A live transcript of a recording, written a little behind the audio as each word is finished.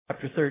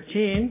chapter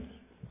 13.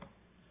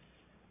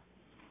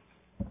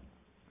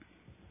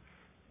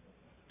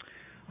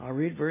 I'll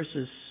read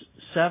verses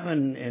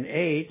 7 and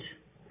 8,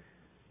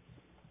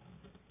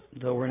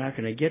 though we're not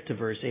going to get to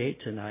verse 8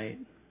 tonight.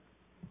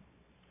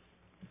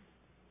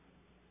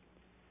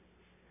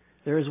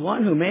 There is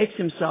one who makes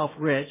himself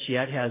rich,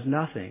 yet has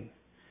nothing,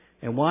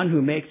 and one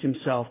who makes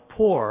himself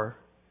poor,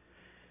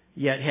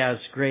 yet has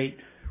great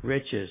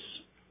riches.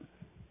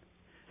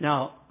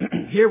 Now,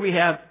 here we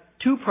have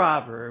two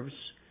proverbs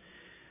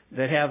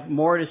that have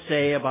more to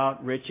say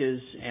about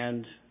riches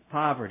and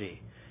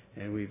poverty.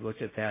 And we've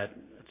looked at that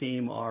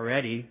theme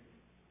already.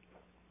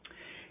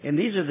 And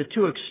these are the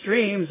two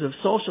extremes of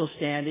social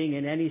standing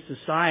in any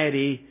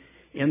society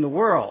in the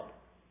world.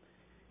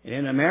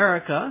 In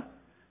America,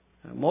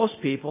 most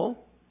people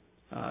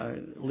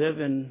live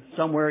in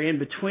somewhere in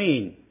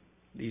between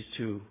these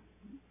two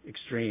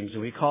extremes,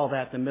 and we call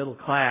that the middle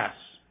class.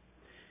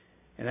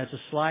 And that's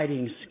a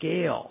sliding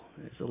scale.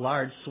 It's a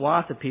large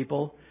swath of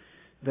people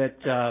that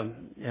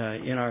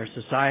in our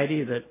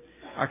society that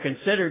are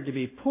considered to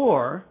be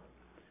poor,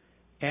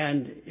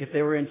 and if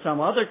they were in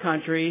some other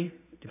country,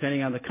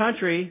 depending on the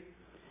country,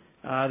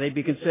 they'd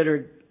be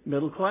considered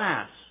middle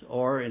class,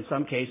 or in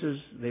some cases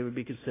they would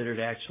be considered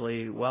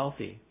actually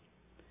wealthy.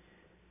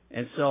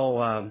 And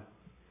so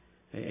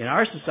in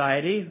our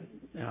society,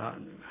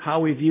 how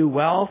we view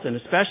wealth, and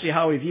especially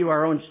how we view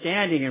our own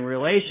standing in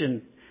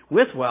relation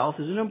with wealth,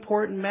 is an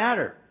important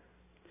matter.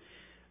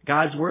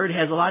 God's Word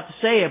has a lot to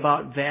say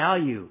about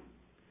value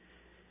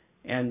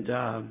and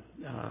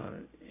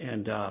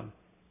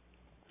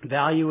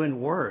value and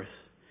worth.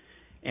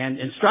 And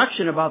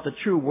instruction about the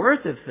true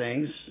worth of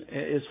things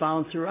is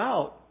found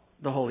throughout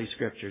the Holy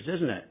Scriptures,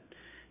 isn't it?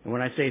 And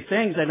when I say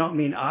things, I don't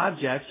mean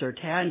objects or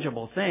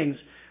tangible things.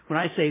 When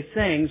I say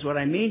things, what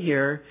I mean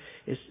here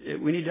is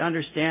we need to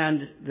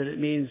understand that it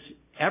means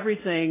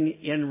everything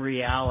in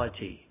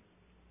reality.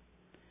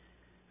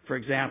 For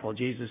example,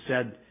 Jesus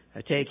said,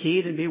 "Take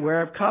heed and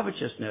beware of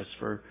covetousness,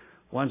 for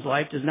one's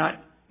life does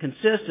not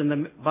consist in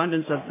the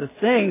abundance of the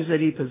things that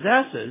he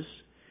possesses."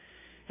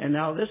 And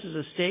now this is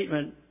a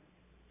statement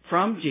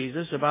from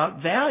Jesus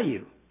about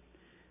value.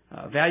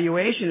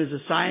 Valuation is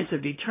a science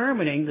of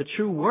determining the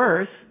true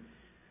worth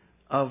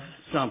of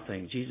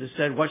something. Jesus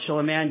said, "What shall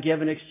a man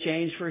give in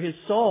exchange for his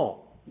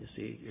soul?" You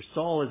see, your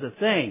soul is a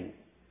thing.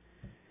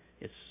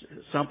 It's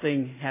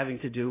something having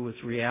to do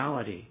with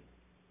reality.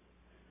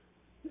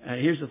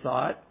 Here's the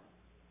thought.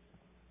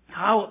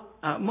 How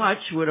much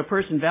would a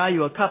person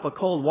value a cup of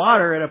cold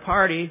water at a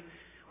party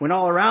when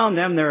all around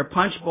them there are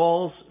punch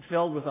bowls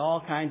filled with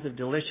all kinds of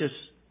delicious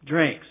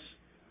drinks?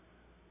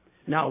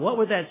 Now, what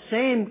would that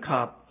same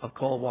cup of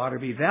cold water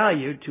be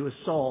valued to a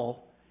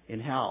soul in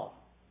hell?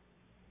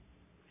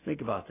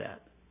 Think about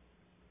that.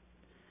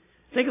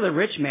 Think of the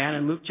rich man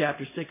in Luke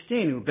chapter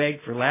 16 who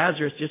begged for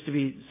Lazarus just to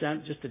be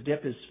sent, just to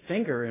dip his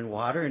finger in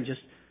water and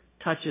just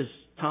touch his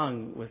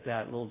tongue with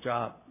that little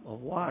drop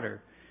of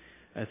water.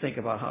 Think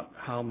about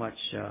how much,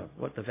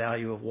 what the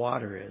value of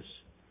water is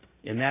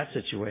in that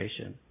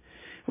situation.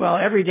 Well,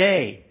 every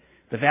day,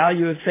 the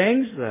value of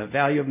things, the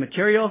value of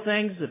material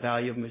things, the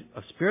value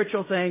of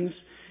spiritual things,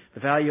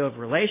 the value of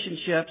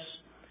relationships,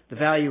 the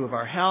value of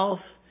our health.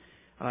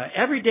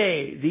 Every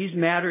day, these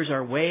matters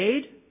are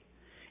weighed,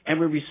 and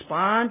we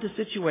respond to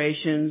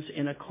situations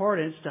in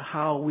accordance to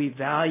how we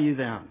value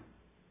them.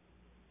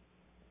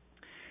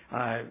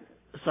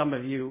 Some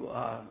of you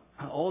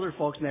older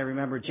folks may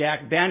remember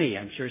Jack Benny.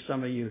 I'm sure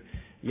some of you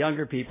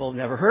younger people have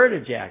never heard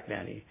of Jack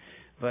Benny.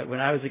 But when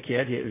I was a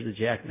kid, it was the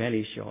Jack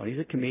Benny Show. And he's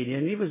a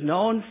comedian. He was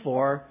known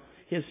for,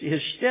 his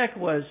shtick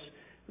was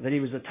that he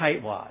was a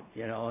tightwad,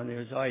 you know, and he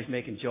was always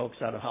making jokes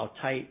out of how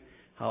tight,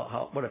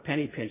 what a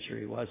penny pincher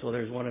he was. So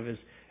there's one of his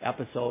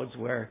episodes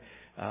where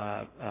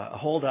a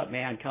hold-up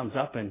man comes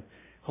up and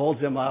holds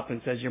him up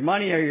and says, "Your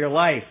money or your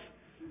life?"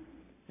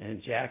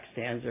 And Jack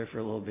stands there for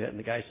a little bit, and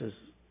the guy says,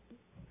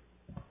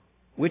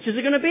 "Which is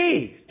it going to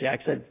be?"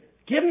 Jack said,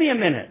 "Give me a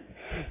minute."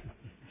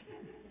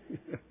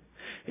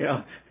 You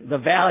know, the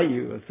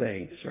value of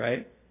things,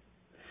 right?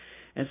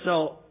 And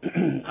so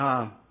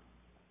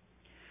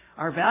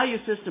our value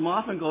system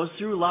often goes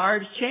through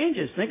large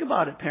changes. Think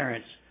about it,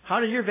 parents. How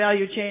did your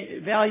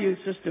value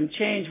system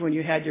change when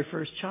you had your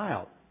first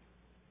child?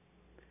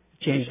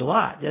 It changed a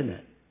lot, didn't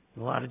it?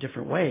 In a lot of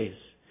different ways.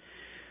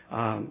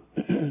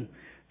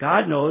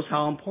 God knows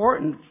how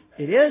important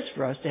it is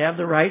for us to have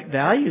the right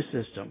value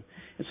system.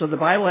 And so the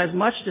Bible has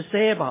much to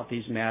say about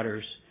these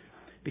matters,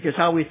 because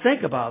how we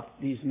think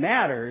about these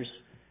matters.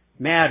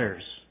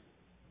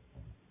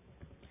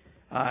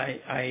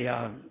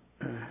 I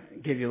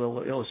give you a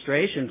little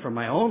illustration from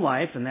my own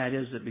life, and that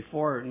is that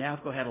before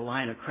NAFCO had a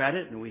line of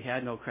credit, and we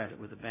had no credit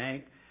with the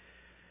bank,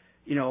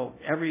 you know,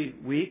 every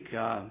week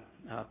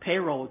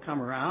payroll would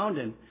come around,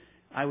 and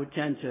I would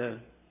tend to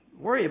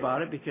worry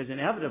about it because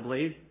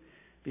inevitably, it'd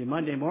be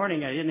Monday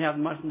morning, I didn't have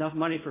enough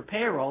money for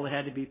payroll. It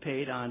had to be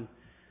paid on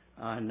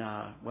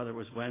whether it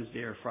was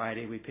Wednesday or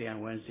Friday. We pay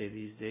on Wednesday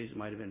these days. It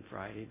might have been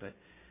Friday, but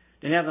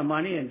didn't have the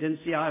money and didn't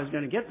see how I was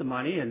going to get the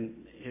money, and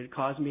it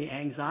caused me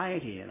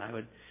anxiety. And I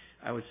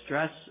I would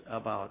stress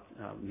about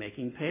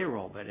making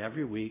payroll, but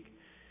every week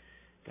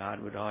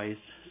God would always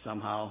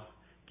somehow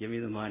give me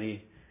the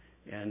money,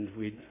 and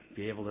we'd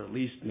be able to at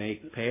least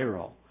make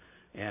payroll.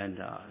 And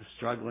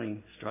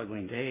struggling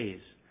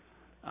days.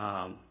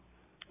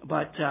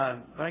 But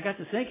I got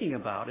to thinking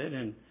about it,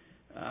 and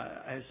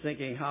I was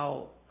thinking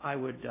how I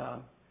would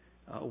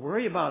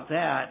worry about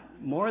that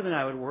more than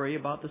I would worry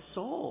about the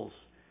souls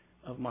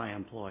of my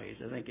employees.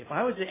 I think if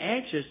I was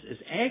as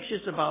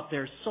anxious about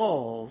their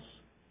souls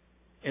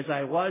as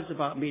I was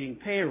about meeting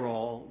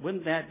payroll,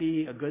 wouldn't that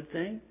be a good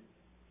thing?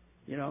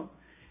 You know,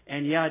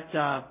 and yet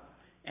I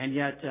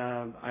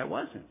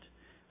wasn't.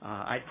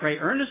 I'd pray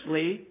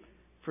earnestly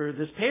for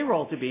this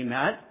payroll to be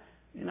met,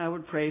 and I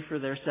would pray for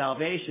their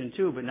salvation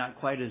too, but not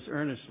quite as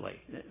earnestly.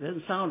 It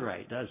doesn't sound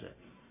right, does it?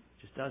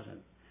 It just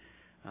doesn't.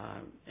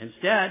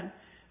 Instead,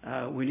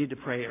 we need to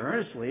pray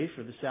earnestly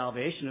for the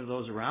salvation of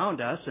those around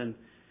us, and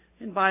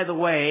by the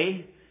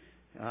way,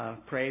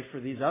 pray for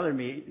these other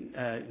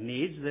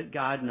needs that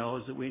God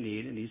knows that we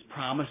need, and He's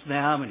promised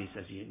them, and He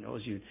says He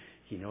knows you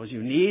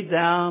need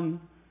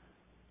them.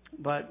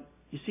 But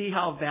you see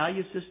how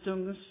value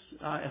systems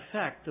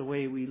affect the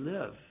way we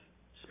live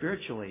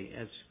spiritually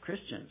as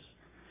Christians.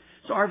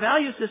 So our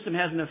value system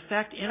has an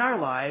effect in our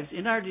lives,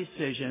 in our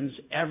decisions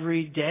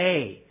every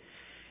day.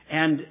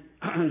 And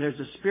there's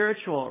a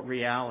spiritual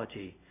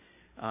reality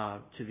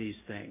to these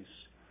things.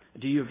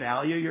 Do you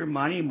value your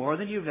money more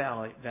than you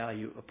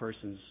value a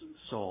person's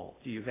soul?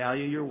 Do you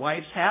value your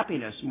wife's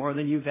happiness more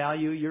than you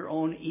value your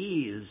own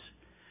ease?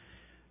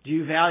 Do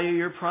you value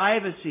your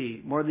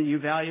privacy more than you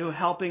value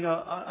helping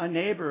a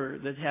neighbor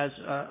that has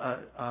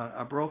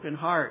a broken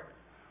heart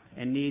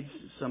and needs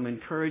some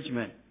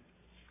encouragement?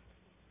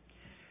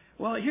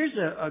 Well, here's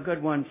a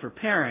good one for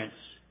parents.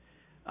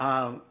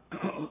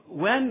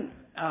 When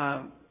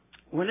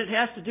it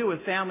has to do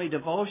with family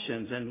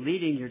devotions and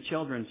leading your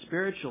children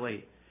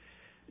spiritually,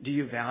 do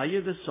you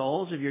value the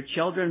souls of your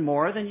children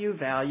more than you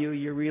value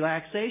your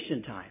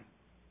relaxation time?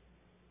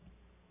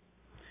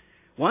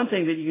 One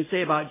thing that you can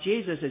say about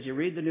Jesus as you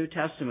read the New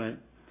Testament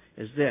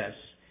is this: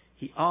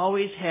 He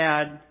always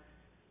had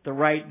the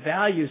right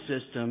value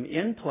system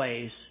in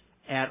place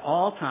at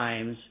all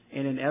times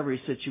and in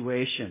every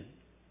situation.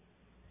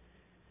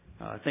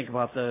 Think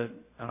about the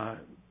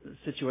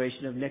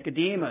situation of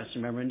Nicodemus.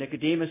 Remember,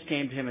 Nicodemus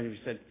came to him and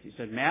he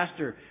said,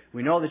 "Master,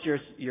 we know that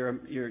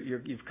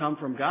you've come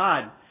from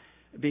God,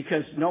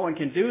 because no one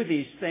can do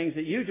these things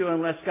that you do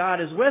unless God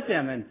is with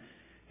him." And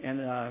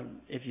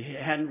if you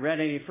hadn't read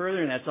any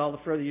further, and that's all the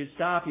further you'd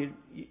stop,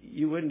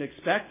 you wouldn't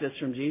expect this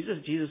from Jesus.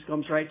 Jesus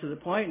comes right to the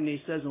point, and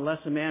He says,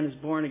 "Unless a man is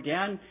born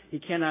again, he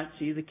cannot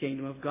see the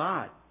kingdom of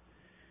God."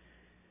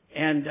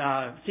 And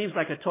it seems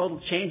like a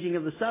total changing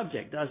of the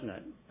subject, doesn't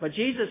it? But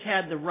Jesus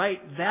had the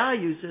right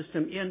value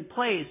system in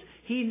place.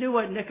 He knew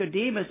what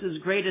Nicodemus'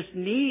 greatest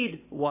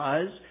need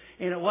was,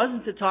 and it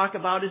wasn't to talk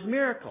about his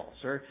miracles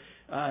or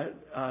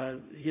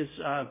his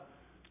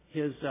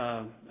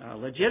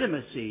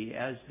legitimacy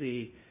as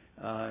the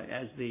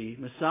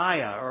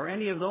Messiah or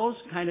any of those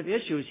kind of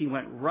issues. He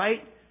went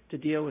right to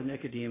deal with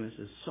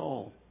Nicodemus'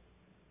 soul.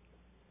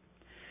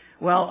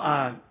 Well,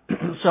 I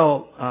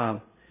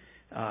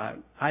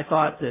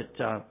thought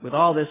that with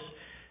all this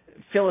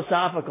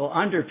philosophical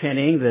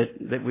underpinning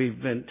that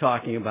we've been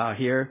talking about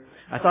here,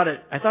 I thought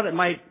it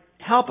might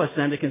help us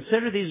then to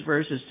consider these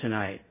verses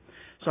tonight.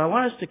 So I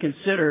want us to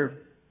consider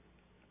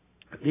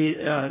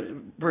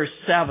the verse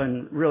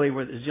 7 really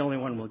is the only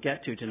one we'll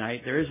get to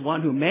tonight. There is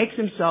one who makes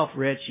himself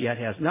rich yet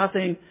has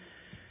nothing,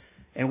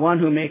 and one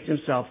who makes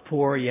himself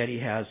poor yet he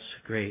has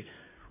great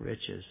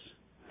riches.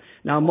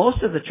 Now,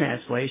 most of the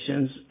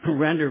translations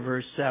render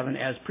verse 7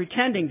 as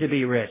pretending to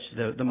be rich,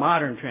 the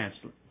modern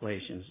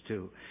translations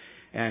do,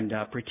 and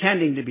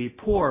pretending to be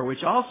poor,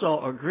 which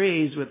also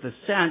agrees with the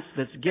sense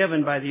that's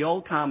given by the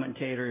old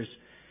commentators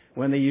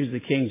when they use the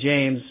King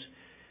James,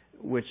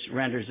 which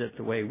renders it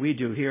the way we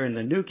do here in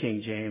the New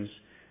King James,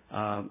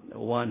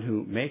 one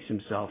who makes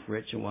himself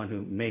rich and one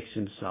who makes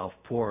himself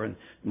poor. And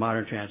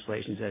modern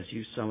translations, as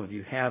some of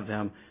you have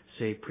them,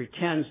 say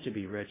pretends to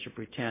be rich or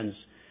pretends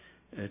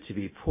to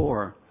be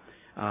poor.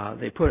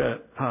 They put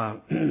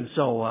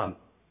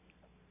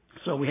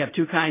so we have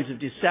two kinds of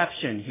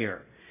deception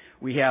here.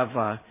 We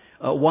have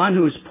one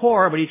who's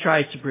poor, but he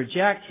tries to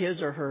project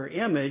his or her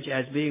image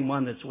as being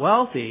one that's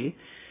wealthy.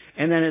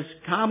 And then it's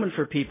common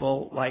for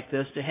people like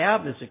this to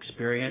have this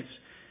experience.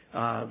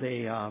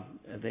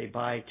 They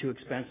buy too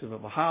expensive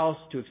of a house,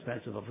 too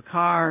expensive of a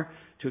car,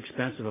 too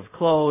expensive of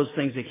clothes,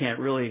 things they can't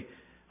really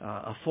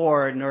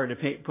afford in order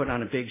to put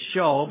on a big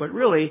show. But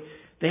really,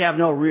 they have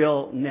no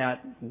real net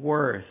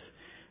worth.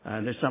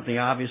 There's something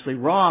obviously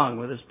wrong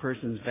with this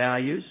person's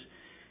values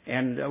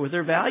and with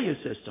their value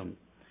system.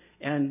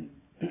 And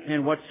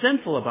what's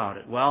sinful about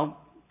it?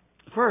 Well,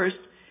 first,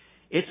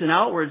 it's an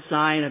outward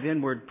sign of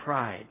inward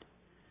pride.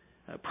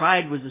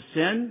 Pride was a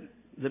sin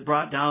that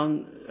brought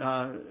down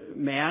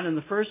man in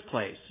the first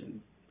place.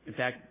 In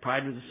fact,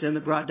 pride was a sin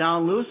that brought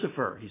down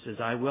Lucifer. He says,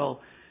 "I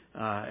will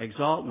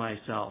exalt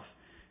myself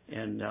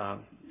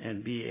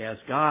and be as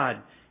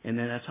God." And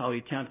then that's how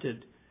he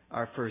tempted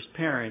our first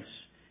parents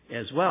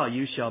as well.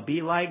 You shall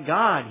be like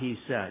God, he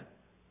said.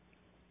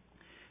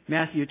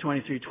 Matthew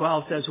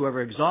 23:12 says,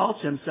 whoever exalts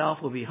himself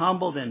will be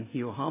humbled, and he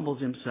who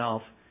humbles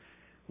himself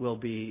will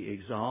be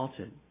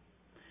exalted.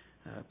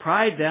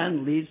 Pride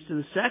then leads to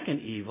the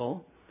second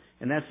evil,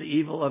 and that's the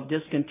evil of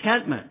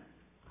discontentment.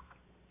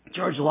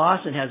 George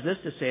Lawson has this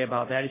to say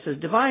about that. He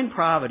says, divine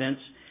providence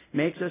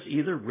makes us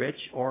either rich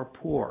or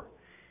poor,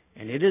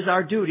 and it is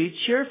our duty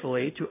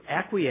cheerfully to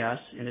acquiesce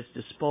in its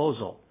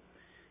disposal.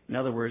 In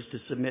other words, to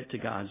submit to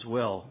God's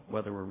will,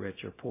 whether we're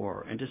rich or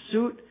poor, and to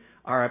suit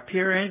our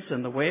appearance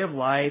and the way of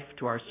life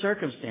to our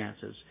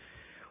circumstances,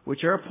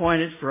 which are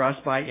appointed for us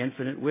by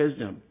infinite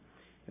wisdom.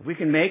 If we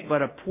can make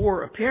but a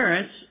poor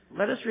appearance,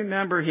 let us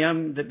remember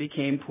him that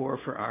became poor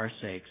for our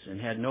sakes and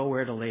had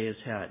nowhere to lay his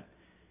head.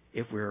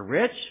 If we are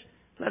rich,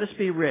 let us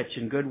be rich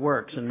in good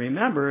works, and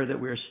remember that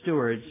we are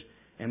stewards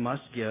and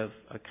must give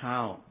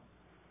account.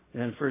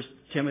 And then 1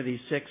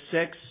 Timothy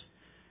 6:6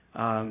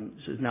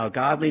 says, now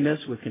godliness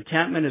with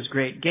contentment is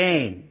great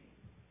gain.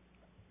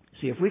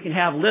 See, if we can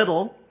have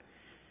little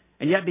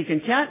and yet be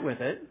content with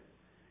it,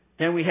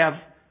 then we have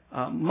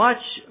much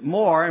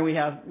more, and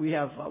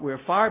we're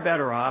far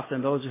better off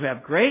than those who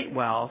have great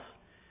wealth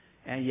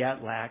and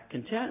yet lack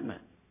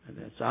contentment. And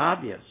that's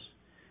obvious.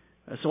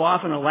 So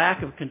often a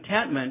lack of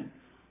contentment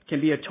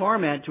can be a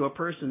torment to a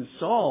person's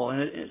soul,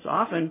 and it's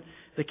often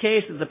the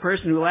case that the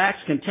person who lacks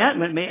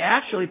contentment may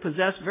actually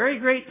possess very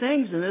great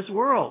things in this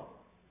world.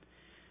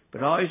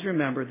 But always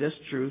remember this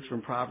truth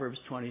from Proverbs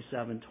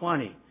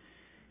 27:20.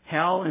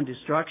 Hell and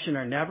destruction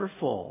are never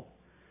full,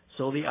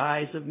 so the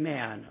eyes of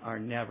man are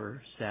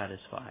never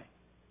satisfied.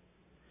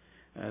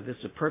 This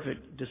is a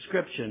perfect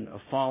description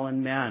of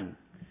fallen men.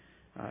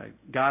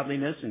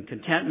 Godliness and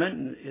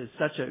contentment is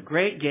such a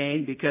great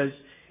gain because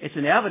it's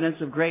an evidence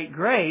of great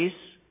grace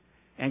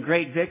and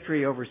great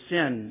victory over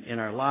sin in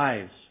our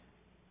lives.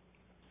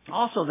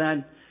 Also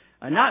then,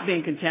 not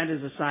being content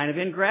is a sign of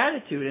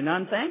ingratitude and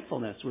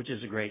unthankfulness, which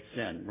is a great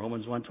sin.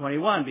 Romans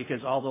 1:21,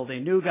 because although they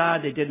knew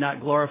God, they did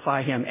not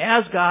glorify him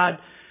as God,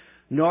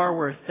 nor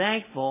were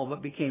thankful,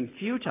 but became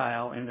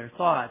futile in their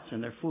thoughts,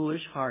 and their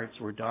foolish hearts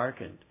were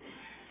darkened.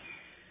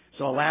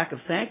 So a lack of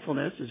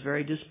thankfulness is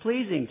very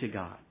displeasing to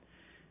God.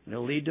 And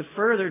it'll lead to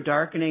further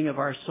darkening of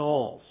our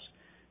souls.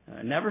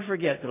 Never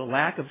forget that a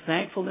lack of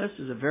thankfulness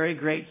is a very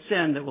great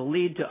sin that will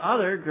lead to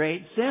other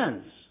great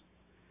sins.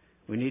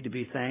 We need to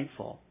be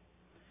thankful.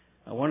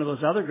 One of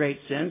those other great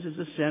sins is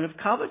the sin of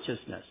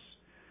covetousness.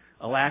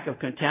 A lack of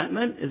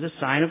contentment is a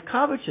sign of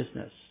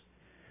covetousness.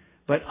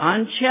 But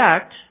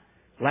unchecked,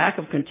 lack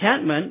of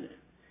contentment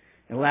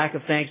and lack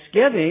of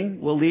thanksgiving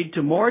will lead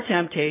to more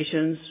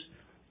temptations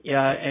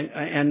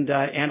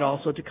and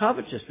also to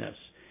covetousness.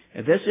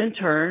 And this in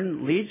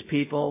turn leads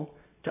people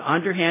to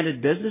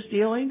underhanded business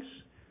dealings,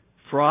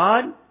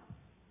 fraud,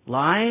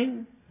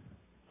 lying,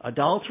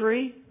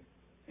 adultery,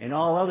 and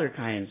all other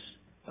kinds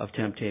of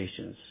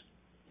temptations.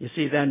 You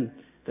see, then,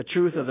 the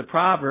truth of the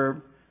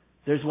proverb,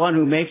 there's one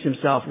who makes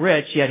himself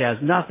rich yet has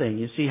nothing.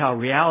 You see how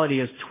reality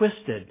is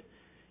twisted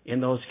in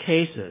those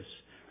cases.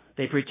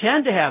 They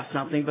pretend to have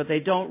something, but they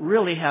don't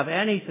really have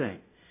anything.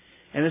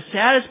 And the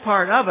saddest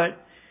part of it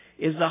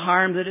is the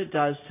harm that it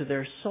does to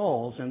their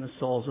souls and the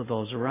souls of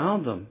those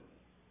around them.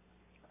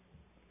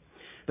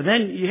 But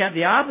then you have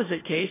the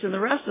opposite case in the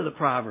rest of the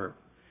proverb.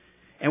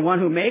 And one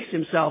who makes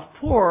himself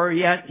poor,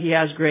 yet he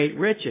has great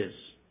riches.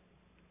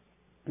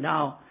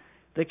 Now,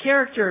 the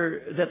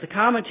character that the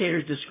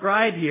commentators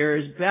describe here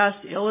is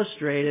best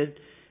illustrated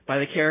by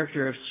the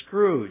character of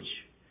Scrooge.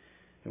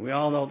 And we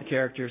all know the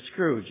character of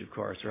Scrooge, of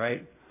course,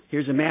 right?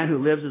 Here's a man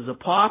who lives as a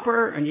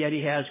pauper, and yet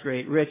he has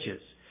great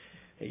riches.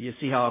 You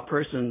see how a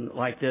person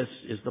like this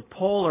is the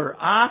polar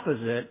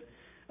opposite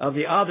of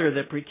the other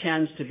that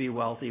pretends to be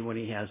wealthy when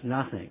he has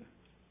nothing.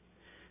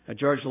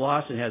 George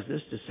Lawson has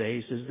this to say.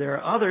 He says, there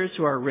are others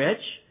who are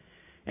rich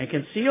and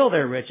conceal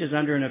their riches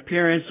under an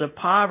appearance of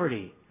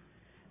poverty.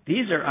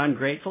 These are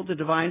ungrateful to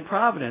divine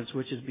providence,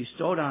 which has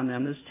bestowed on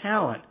them this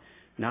talent,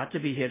 not to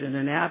be hid in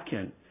a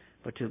napkin,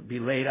 but to be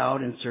laid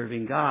out in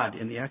serving God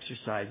in the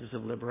exercises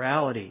of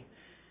liberality.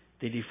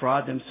 They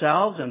defraud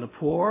themselves and the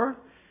poor,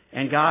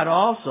 and God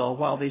also,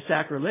 while they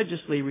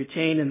sacrilegiously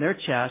retain in their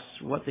chests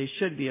what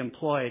should be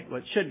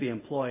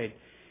employed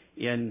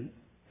in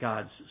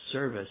God's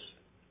service.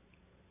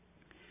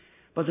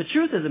 But the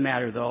truth of the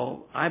matter,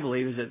 though, I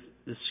believe, is that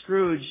the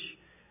Scrooge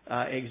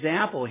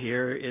example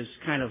here is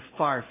kind of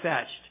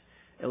far-fetched,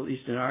 at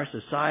least in our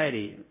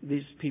society.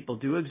 These people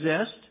do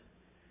exist,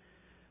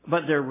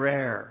 but they're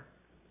rare.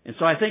 And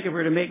so I think if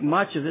we're to make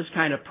much of this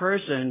kind of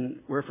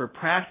person, we're for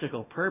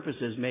practical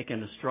purposes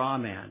making a straw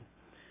man.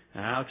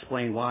 And I'll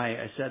explain why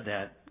I said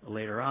that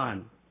later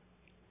on.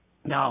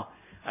 Now,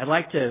 I'd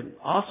like to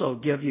also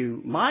give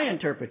you my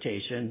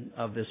interpretation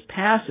of this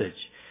passage.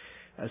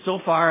 So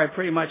far, I've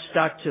pretty much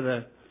stuck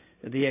to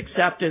the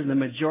accepted and the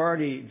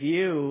majority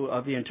view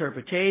of the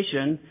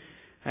interpretation,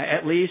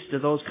 at least to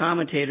those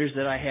commentators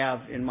that I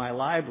have in my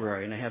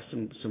library, and I have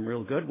some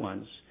real good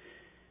ones.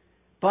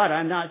 But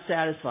I'm not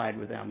satisfied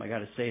with them. I got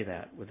to say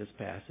that with this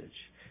passage.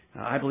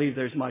 I believe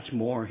there's much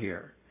more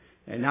here.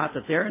 And not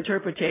that their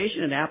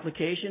interpretation and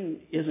application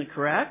isn't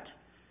correct.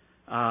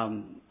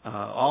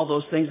 All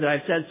those things that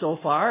I've said so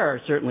far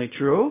are certainly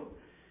true.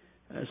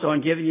 So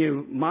in giving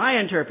you my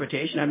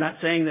interpretation, I'm not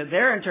saying that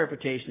their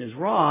interpretation is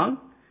wrong.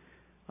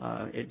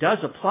 It does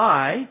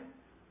apply.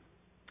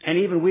 And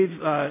even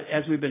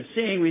as we've been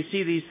seeing, we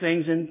see these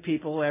things in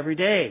people every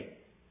day.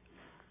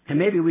 And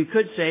maybe we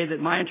could say that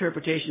my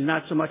interpretation is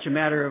not so much a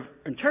matter of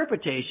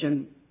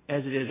interpretation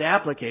as it is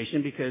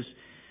application, because,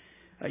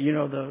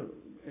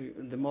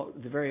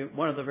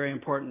 one of the very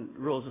important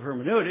rules of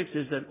hermeneutics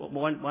is that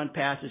one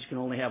passage can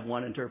only have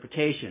one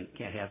interpretation,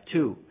 can't have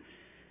two.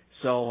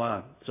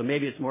 So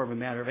maybe it's more of a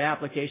matter of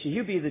application.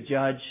 You be the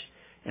judge,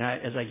 and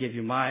as I give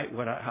you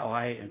how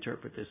I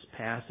interpret this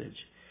passage.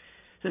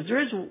 It says,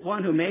 there is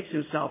one who makes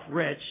himself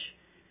rich,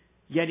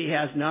 yet he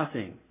has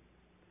nothing.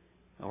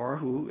 Or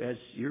who, as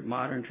your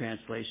modern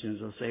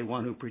translations will say,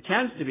 one who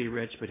pretends to be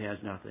rich but has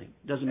nothing.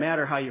 Doesn't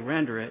matter how you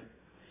render it.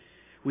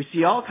 We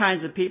see all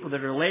kinds of people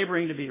that are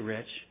laboring to be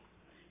rich,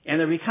 and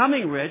they're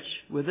becoming rich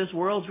with this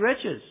world's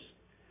riches.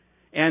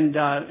 And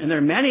there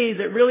are many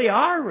that really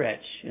are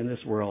rich in this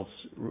world's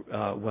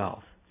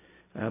wealth.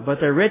 But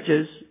their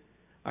riches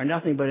are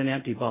nothing but an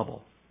empty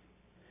bubble.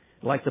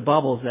 Like the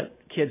bubbles that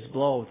kids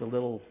blow with a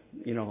little,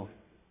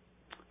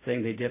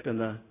 thing they dip in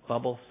the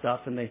bubble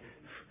stuff, and they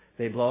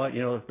blow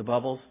it, the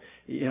bubbles.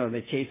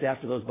 They chase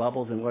after those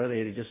bubbles, and what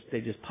do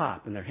they just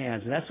pop in their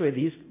hands. And that's the way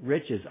these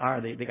riches are.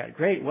 They got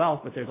great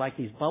wealth, but they're like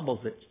these bubbles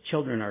that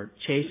children are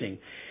chasing.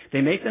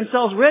 They make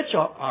themselves rich,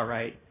 all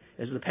right,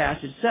 as the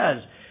passage says,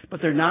 but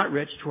they're not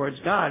rich towards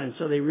God, and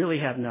so they really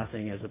have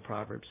nothing, as the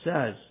proverb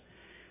says.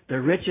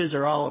 Their riches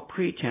are all a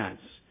pretense.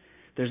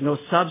 There's no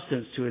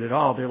substance to it at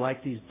all. They're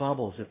like these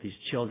bubbles that these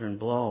children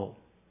blow.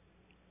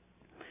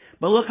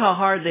 But look how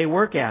hard they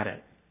work at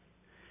it.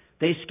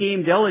 They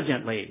scheme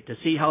diligently to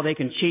see how they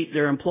can cheat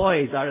their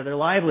employees out of their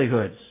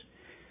livelihoods.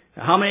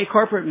 How many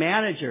corporate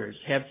managers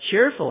have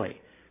cheerfully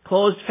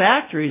closed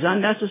factories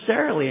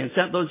unnecessarily and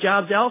sent those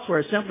jobs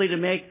elsewhere simply to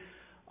make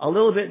a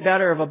little bit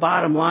better of a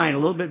bottom line, a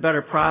little bit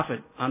better profit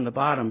on the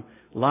bottom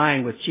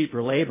line with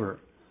cheaper labor.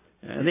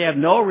 And they have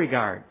no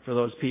regard for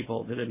those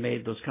people that have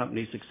made those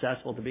companies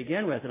successful to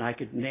begin with. And I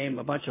could name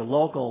a bunch of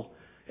local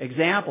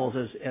examples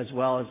as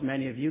well as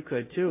many of you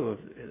could too, of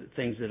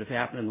things that have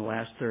happened in the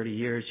last 30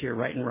 years here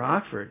right in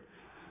Rockford.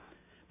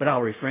 But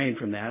I'll refrain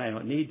from that. I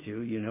don't need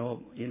to. You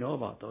know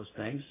about those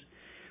things.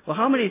 Well,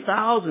 how many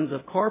thousands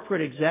of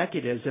corporate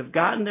executives have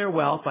gotten their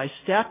wealth by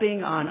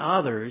stepping on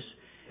others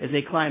as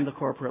they climb the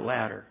corporate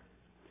ladder?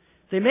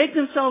 They make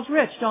themselves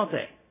rich, don't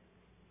they?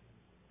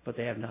 But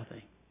they have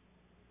nothing.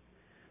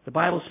 The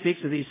Bible speaks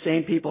of these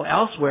same people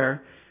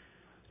elsewhere,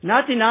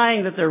 not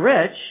denying that they're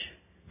rich,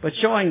 but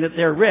showing that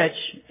they're rich,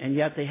 and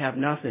yet they have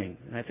nothing.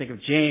 And I think of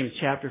James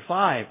chapter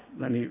 5.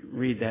 Let me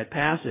read that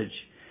passage.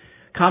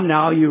 Come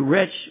now, you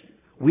rich,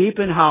 weep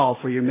and howl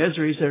for your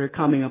miseries that are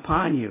coming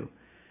upon you.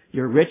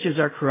 Your riches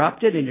are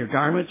corrupted, and your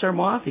garments are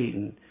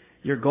moth-eaten.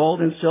 Your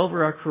gold and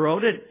silver are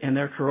corroded, and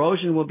their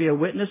corrosion will be a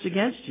witness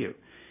against you,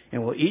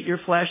 and will eat your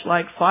flesh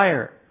like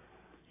fire.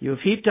 You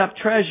have heaped up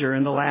treasure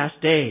in the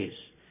last days.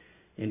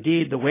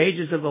 Indeed, the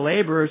wages of the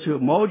laborers who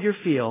have mowed your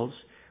fields,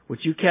 which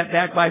you kept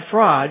back by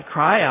fraud,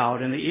 cry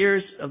out, and the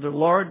ears of the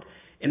Lord,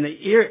 and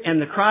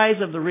the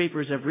cries of the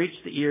reapers have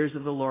reached the ears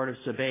of the Lord of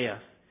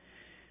Sabaoth.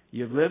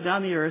 You have lived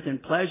on the earth in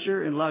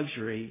pleasure and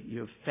luxury. You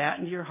have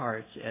fattened your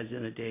hearts as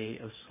in a day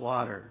of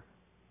slaughter.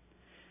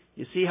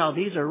 You see how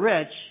these are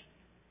rich,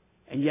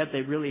 and yet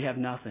they really have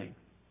nothing.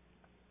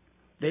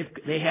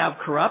 They have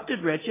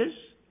corrupted riches.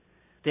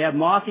 They have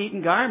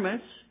moth-eaten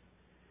garments.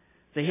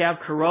 They have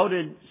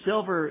corroded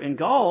silver and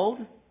gold.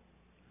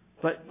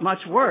 But much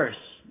worse,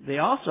 they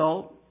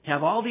also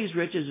have all these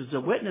riches as a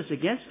witness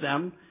against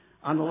them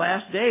on the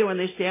last day when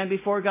they stand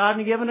before God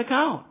and give an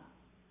account.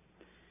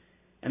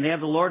 And they have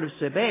the Lord of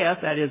Sabaoth,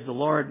 that is the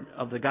Lord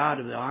of the God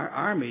of the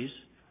armies,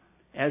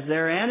 as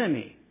their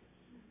enemy.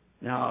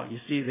 Now, you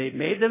see, they've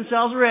made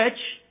themselves rich,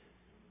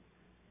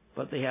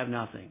 but they have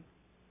nothing.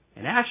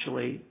 And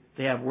actually,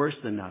 they have worse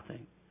than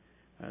nothing.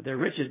 Their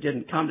riches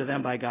didn't come to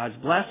them by God's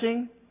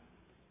blessing,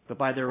 but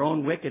by their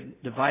own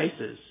wicked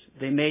devices.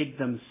 They made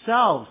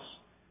themselves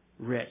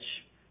rich,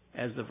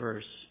 as the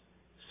verse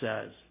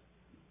says.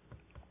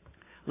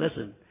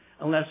 Listen,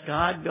 unless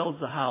God builds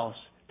the house,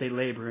 they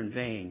labor in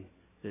vain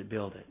that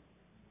build it.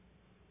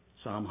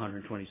 Psalm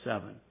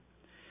 127.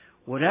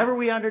 Whatever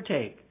we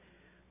undertake,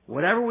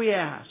 whatever we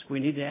ask,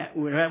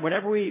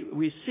 whatever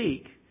we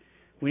seek,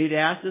 we need to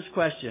ask this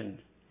question: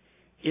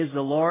 is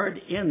the Lord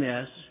in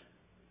this,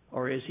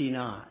 or is He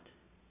not?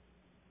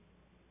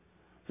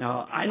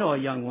 Now, I know a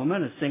young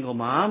woman, a single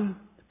mom,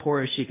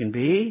 poor as she can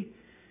be,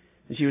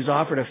 and she was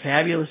offered a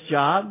fabulous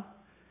job,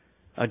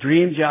 a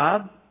dream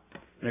job,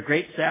 and a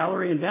great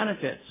salary and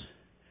benefits.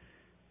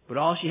 But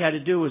all she had to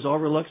do was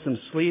overlook some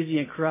sleazy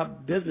and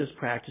corrupt business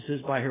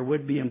practices by her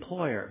would-be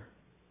employer,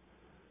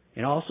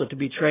 and also to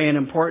betray an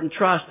important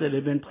trust that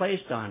had been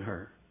placed on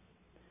her.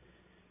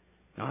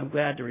 Now, I'm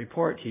glad to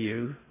report to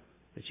you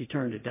that she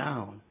turned it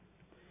down.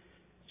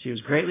 She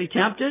was greatly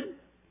tempted,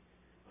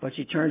 but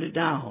she turned it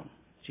down.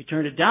 She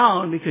turned it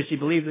down because she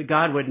believed that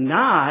God would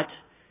not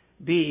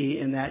be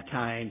in that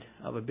kind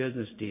of a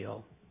business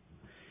deal.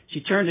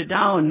 She turned it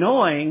down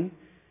knowing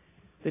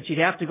that she'd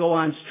have to go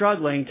on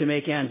struggling to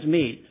make ends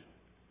meet,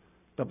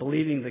 but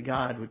believing that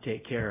God would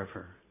take care of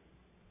her.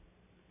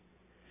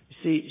 You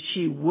see,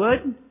 she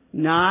would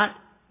not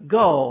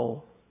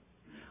go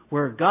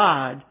where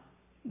God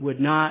would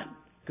not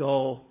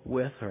go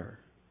with her.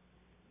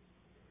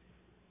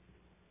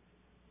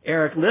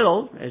 Eric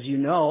Liddell, as you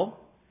know,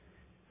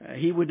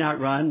 he would not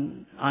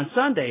run on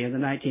Sunday in the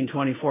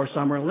 1924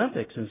 Summer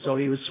Olympics, and so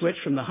he was switched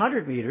from the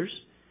 100 meters,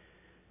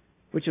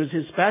 which was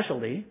his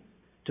specialty,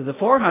 to the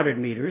 400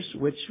 meters,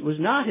 which was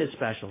not his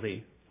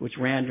specialty, which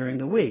ran during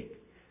the week.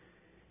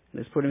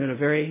 This put him at a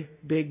very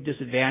big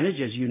disadvantage,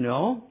 as you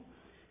know.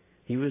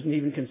 He wasn't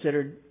even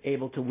considered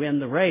able to win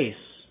the race.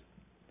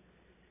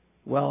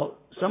 Well,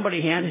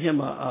 somebody handed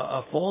him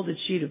a folded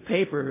sheet of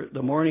paper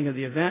the morning of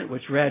the event,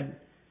 which read,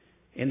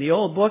 in the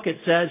old book it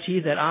says,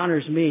 "He that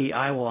honors me,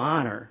 I will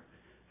honor,"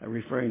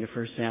 referring to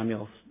 1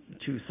 Samuel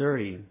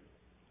 2:30.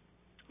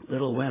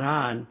 Liddell went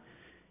on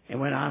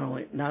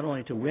not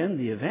only to win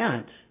the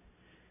event,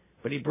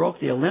 but he broke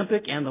the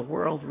Olympic and the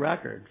world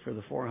record for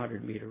the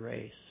 400-meter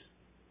race.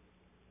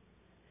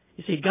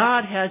 You see,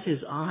 God has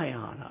His eye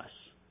on us.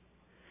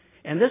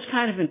 And this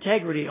kind of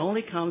integrity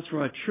only comes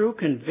from a true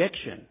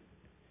conviction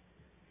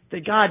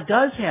that God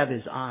does have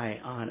His eye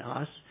on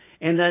us,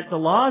 and that the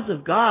laws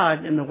of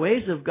God and the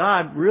ways of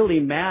God really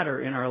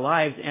matter in our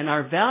lives, and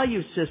our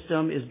value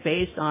system is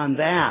based on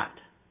that.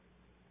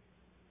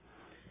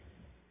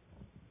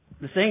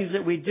 The things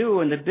that we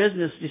do and the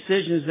business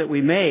decisions that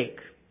we make.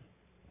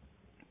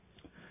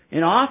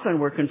 And often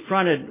we're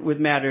confronted with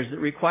matters that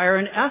require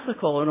an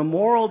ethical and a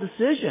moral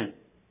decision.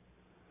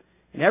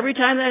 And every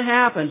time that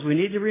happens, we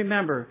need to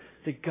remember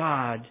that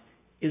God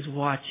is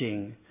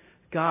watching.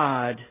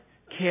 God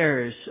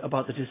cares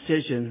about the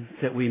decision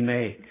that we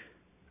make.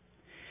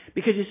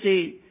 Because you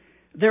see,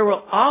 there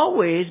will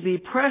always be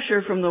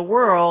pressure from the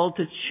world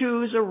to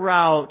choose a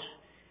route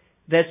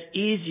that's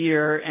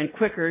easier and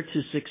quicker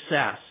to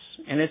success.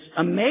 And it's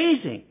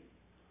amazing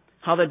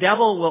how the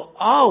devil will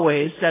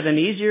always set an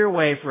easier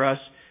way for us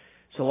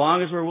so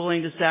long as we're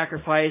willing to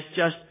sacrifice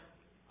just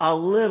a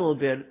little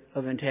bit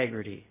of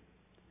integrity.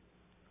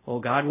 Oh,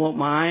 God won't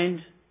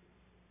mind,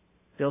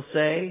 they'll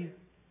say.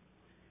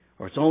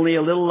 Or it's only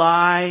a little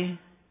lie.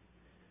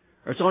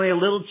 Or it's only a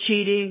little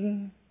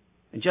cheating.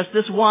 And just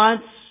this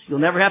once, you'll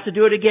never have to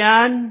do it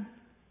again.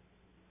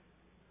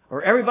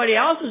 Or everybody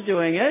else is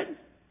doing it.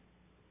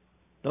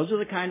 Those are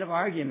the kind of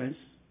arguments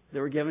that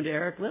were given to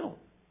Eric Liddell.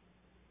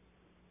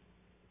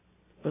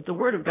 But the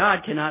Word of God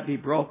cannot be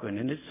broken.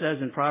 And it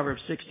says in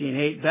Proverbs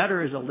 16:8,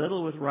 better is a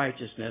little with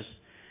righteousness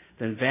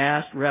than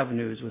vast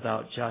revenues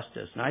without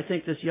justice. And I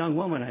think this young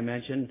woman I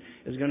mentioned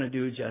is going to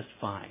do just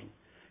fine.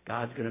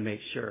 God's going to make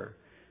sure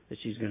that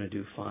she's going to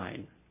do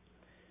fine.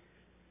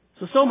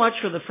 So much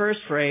for the first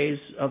phrase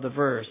of the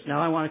verse.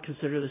 Now I want to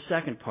consider the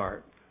second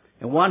part.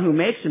 And one who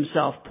makes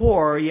himself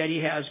poor, yet he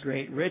has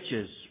great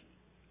riches.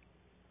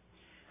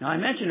 Now I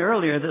mentioned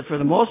earlier that for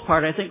the most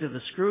part I think that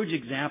the Scrooge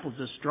example is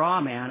a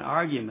straw man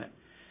argument.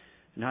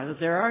 Now that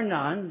there are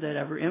none that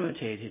ever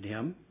imitated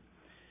him.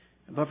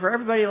 But for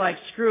everybody like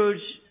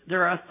Scrooge,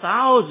 there are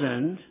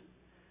 1,000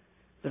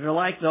 that are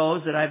like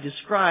those that I've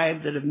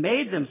described that have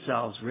made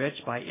themselves rich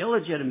by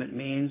illegitimate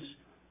means,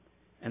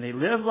 and they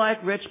live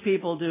like rich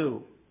people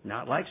do,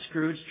 not like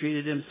Scrooge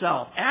treated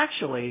himself.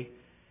 Actually,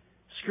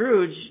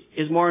 Scrooge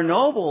is more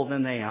noble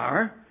than they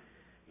are,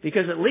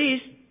 because at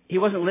least he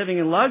wasn't living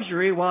in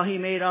luxury while he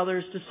made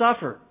others to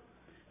suffer.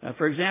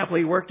 For example,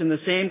 he worked in the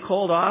same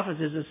cold office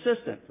as his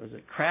assistant. Was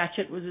it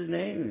Cratchit was his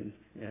name?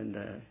 And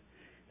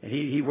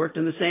he worked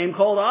in the same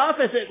cold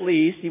office at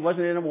least. He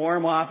wasn't in a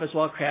warm office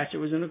while Cratchit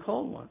was in a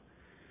cold one.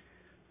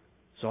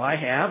 So I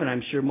have, and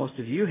I'm sure most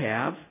of you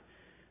have,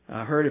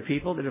 heard of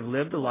people that have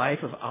lived a life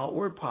of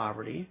outward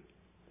poverty,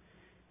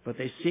 but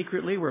they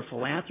secretly were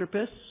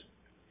philanthropists,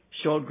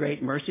 showed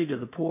great mercy to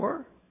the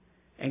poor,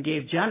 and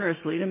gave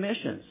generously to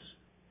missions.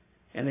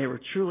 And they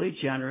were truly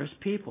generous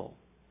people.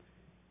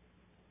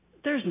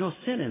 There's no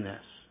sin in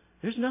this.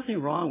 There's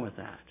nothing wrong with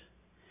that.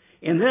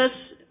 In this,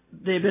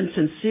 they've been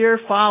sincere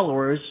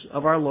followers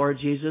of our Lord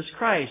Jesus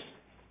Christ.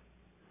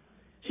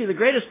 See, the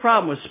greatest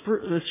problem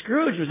with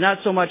Scrooge was not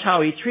so much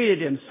how he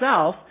treated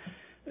himself,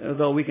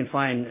 though we can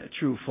find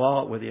true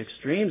fault with the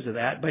extremes of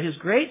that, but his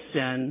great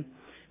sin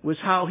was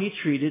how he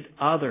treated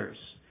others.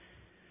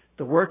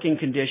 The working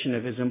condition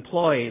of his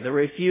employee, the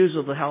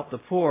refusal to help the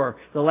poor,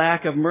 the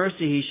lack of mercy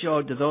he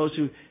showed to those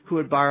who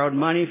had borrowed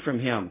money from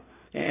him,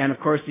 and of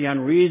course the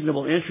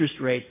unreasonable interest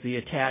rates that he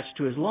attached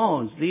to his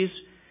loans.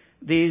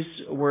 These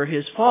were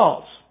his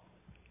faults.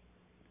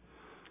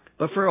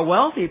 But for a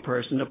wealthy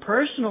person, to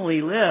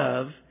personally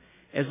live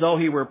as though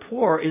he were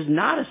poor is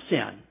not a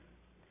sin.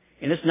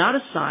 And it's not a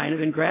sign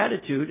of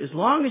ingratitude as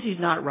long as he's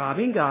not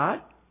robbing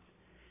God,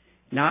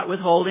 not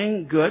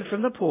withholding good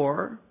from the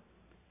poor,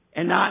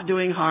 and not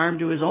doing harm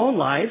to his own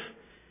life,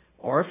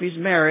 or if he's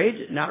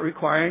married, not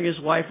requiring his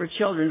wife or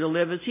children to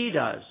live as he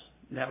does.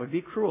 That would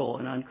be cruel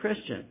and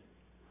unchristian.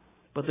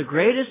 But the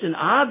greatest and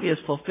obvious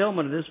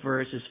fulfillment of this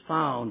verse is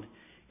found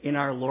in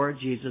our Lord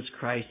Jesus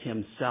Christ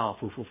himself,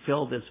 who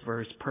fulfilled this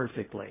verse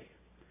perfectly.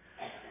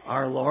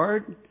 Our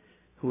Lord,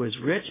 who is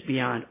rich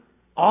beyond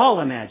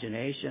all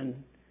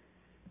imagination,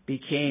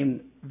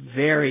 became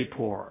very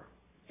poor.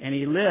 And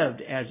he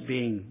lived as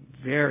being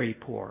very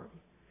poor.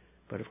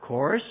 But of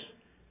course,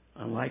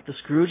 unlike the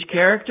Scrooge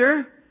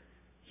character,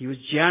 he was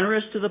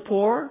generous to the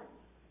poor.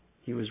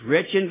 He was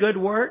rich in good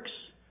works.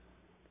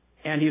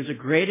 And he was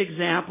a great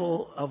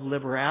example of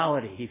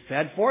liberality. He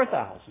fed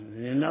 4,000.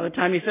 And another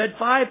time he fed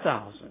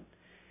 5,000.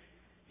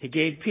 He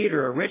gave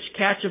Peter a rich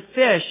catch of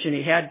fish, and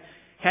he had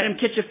him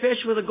catch a fish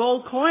with a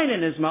gold coin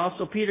in his mouth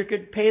so Peter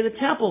could pay the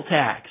temple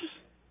tax.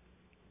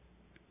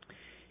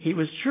 He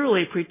was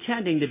truly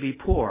pretending to be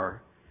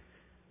poor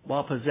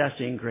while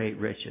possessing great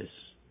riches.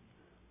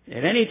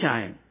 At any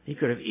time, he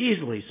could have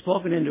easily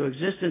spoken into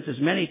existence as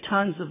many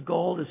tons of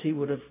gold as he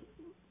would have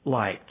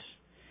liked.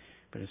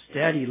 But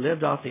instead, he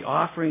lived off the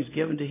offerings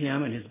given to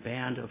him and his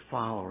band of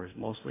followers,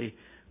 mostly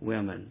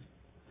women.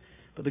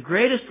 But the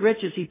greatest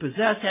riches he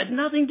possessed had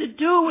nothing to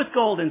do with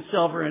gold and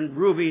silver and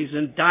rubies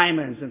and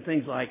diamonds and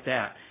things like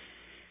that.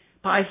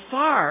 By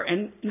far,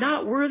 and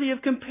not worthy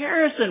of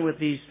comparison with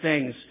these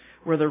things,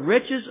 were the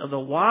riches of the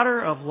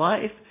water of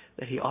life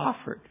that he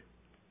offered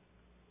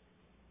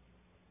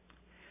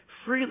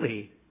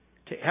freely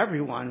to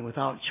everyone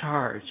without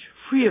charge,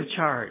 free of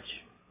charge.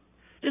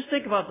 Just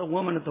think about the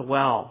woman at the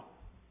well.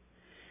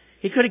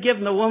 He could have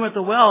given the woman at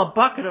the well a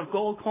bucket of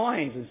gold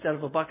coins instead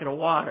of a bucket of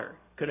water.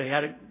 Could have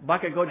had a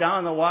bucket go down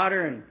in the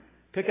water and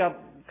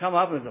come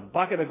up with a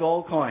bucket of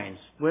gold coins.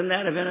 Wouldn't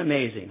that have been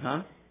amazing,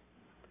 huh?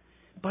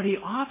 But he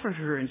offered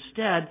her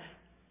instead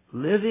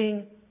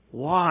living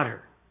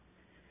water.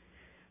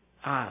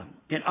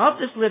 And of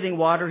this living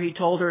water, he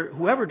told her,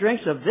 whoever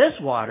drinks of this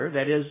water,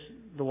 that is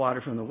the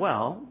water from the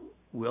well,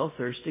 will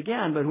thirst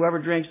again. But whoever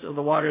drinks of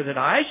the water that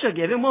I shall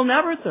give him will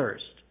never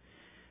thirst.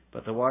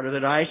 But the water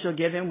that I shall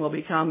give him will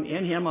become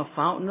in him a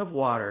fountain of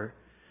water,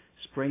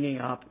 springing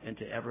up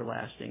into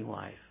everlasting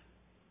life.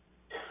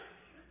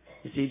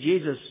 You see,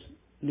 Jesus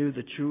knew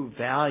the true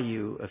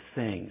value of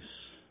things.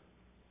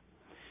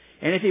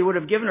 And if he would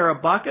have given her a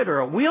bucket or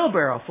a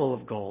wheelbarrow full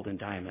of gold and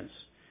diamonds,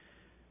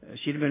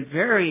 she'd have been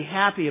very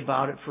happy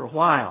about it for a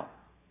while.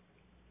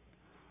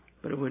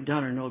 But it would have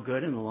done her no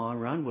good in the long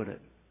run, would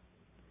it?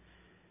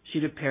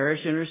 She'd have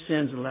perished in her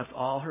sins and left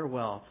all her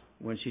wealth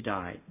when she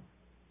died.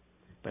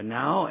 But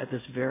now, at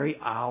this very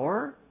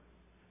hour,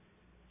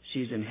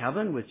 she's in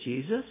heaven with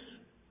Jesus,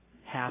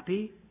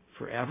 happy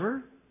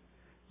forever,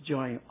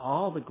 enjoying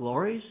all the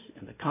glories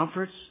and the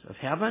comforts of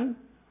heaven,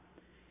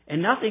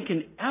 and nothing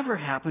can ever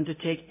happen to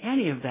take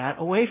any of that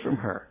away from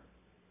her.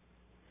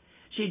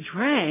 She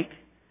drank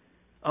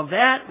of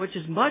that which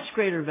is much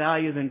greater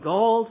value than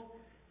gold,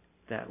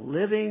 that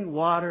living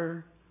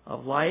water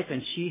of life,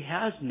 and she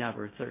has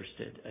never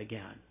thirsted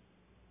again.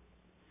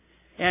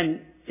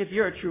 And if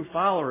you're a true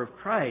follower of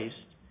Christ,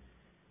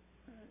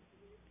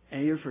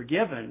 and you're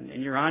forgiven,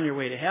 and you're on your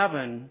way to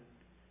heaven,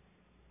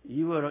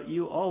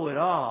 you owe it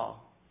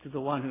all to the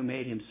one who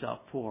made himself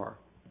poor,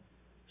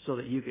 so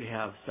that you could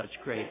have such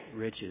great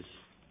riches.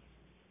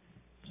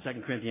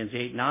 2 Corinthians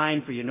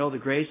 8:9, for you know the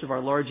grace of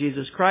our Lord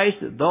Jesus Christ,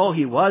 that though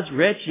he was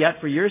rich, yet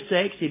for your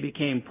sakes he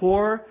became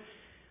poor,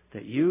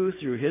 that you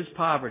through his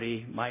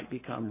poverty might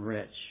become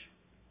rich.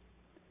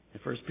 In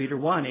 1 Peter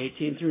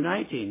 1:18 through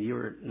 19, you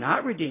were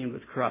not redeemed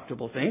with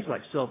corruptible things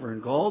like silver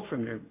and gold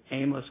from your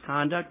aimless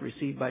conduct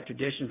received by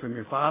tradition from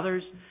your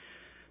fathers,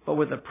 but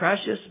with the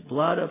precious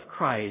blood of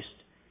Christ,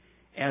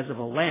 as of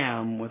a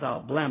lamb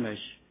without blemish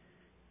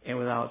and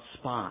without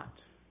spot.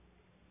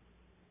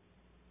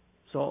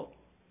 So,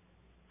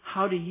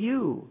 how do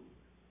you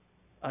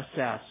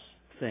assess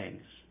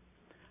things?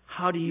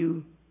 How do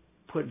you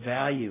put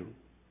value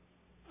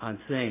on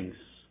things?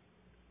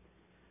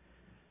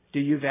 Do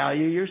you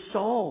value your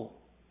soul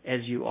as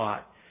you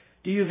ought?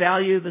 Do you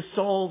value the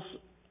souls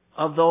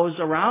of those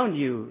around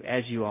you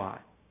as you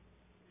ought?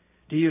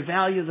 Do you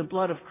value the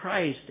blood of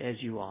Christ as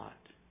you ought?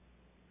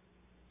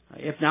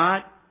 If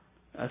not,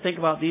 think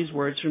about these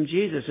words from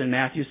Jesus in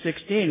Matthew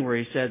 16, where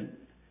he said,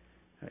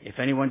 if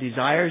anyone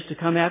desires to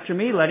come after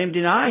me, let him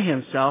deny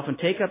himself and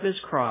take up his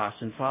cross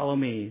and follow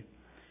me.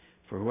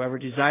 For whoever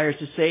desires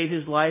to save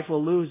his life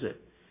will lose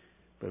it,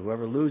 but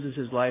whoever loses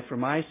his life for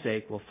my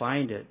sake will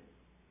find it.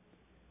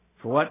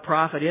 For what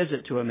profit is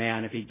it to a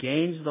man if he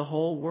gains the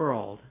whole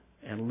world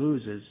and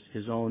loses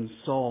his own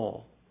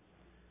soul?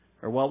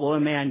 Or what will a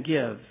man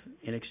give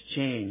in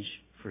exchange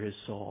for his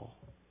soul?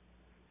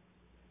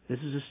 This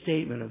is a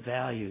statement of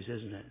values,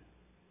 isn't it?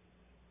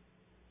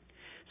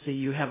 See,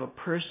 you have a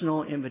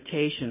personal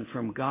invitation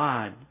from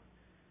God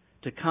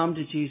to come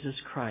to Jesus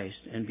Christ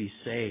and be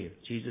saved.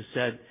 Jesus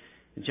said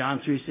in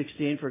John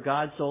 3:16, for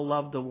God so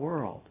loved the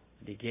world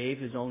that he gave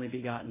his only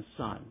begotten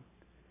Son,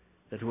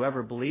 that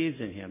whoever believes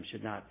in him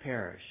should not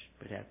perish,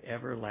 but have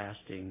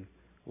everlasting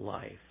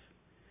life.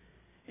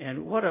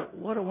 And what a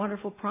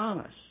wonderful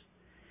promise.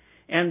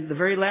 And the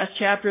very last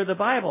chapter of the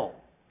Bible,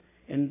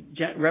 In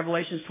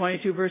Revelations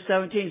 22 verse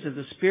 17 it says,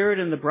 the Spirit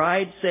and the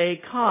bride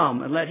say,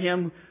 come, and let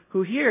him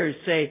who hears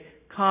say,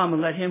 come,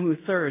 and let him who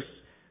thirsts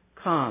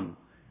come.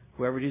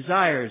 Whoever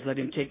desires, let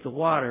him take the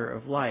water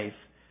of life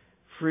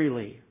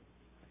freely.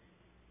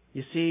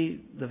 You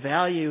see, the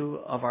value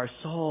of our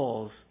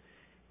souls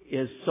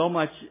is so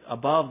much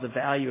above the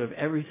value of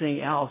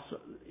everything else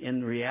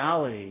in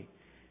reality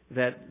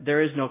that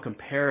there is no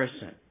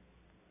comparison.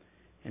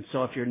 And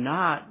so if you're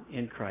not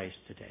in Christ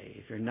today,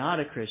 if you're not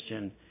a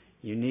Christian,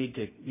 you need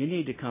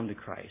to come to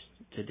Christ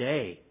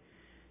today.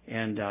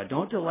 And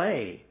don't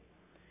delay.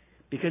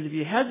 Because if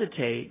you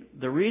hesitate,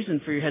 the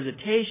reason for your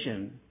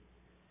hesitation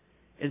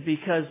is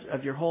because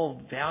of your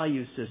whole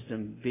value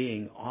system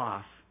being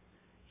off.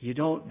 You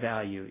don't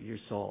value your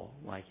soul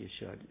like you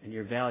should. And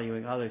you're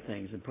valuing other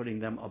things and putting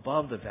them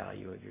above the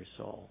value of your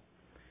soul.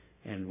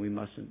 And we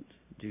mustn't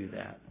do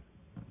that.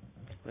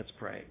 Let's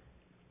pray.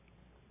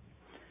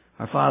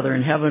 Our Father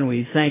in heaven,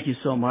 we thank you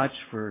so much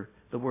for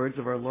the words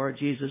of our Lord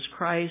Jesus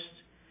Christ,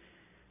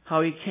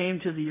 how he came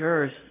to the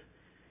earth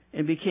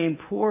and became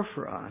poor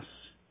for us.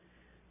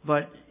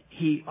 But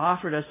he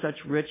offered us such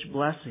rich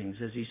blessings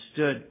as he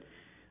stood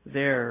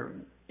there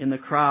in the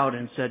crowd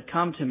and said,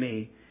 come to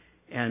me,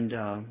 and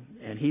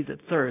he that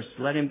thirsts,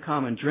 let him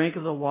come and drink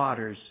of the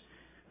waters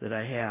that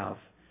I have.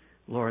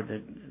 Lord,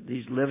 that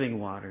these living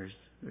waters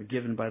are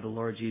given by the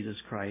Lord Jesus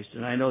Christ.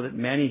 And I know that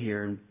many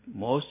here, and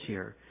most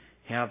here,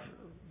 have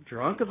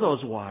drunk of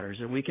those waters,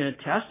 and we can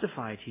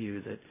testify to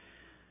you that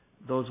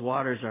those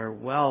waters are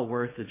well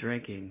worth the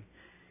drinking,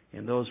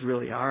 and those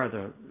really are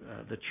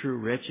the true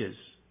riches.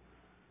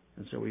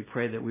 And so we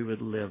pray that we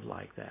would live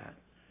like that,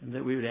 and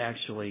that we would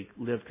actually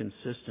live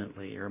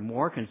consistently, or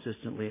more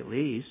consistently at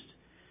least,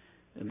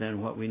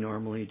 than what we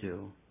normally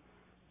do.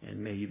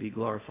 And may you be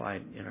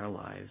glorified in our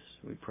lives,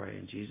 we pray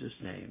in Jesus'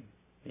 name.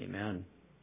 Amen.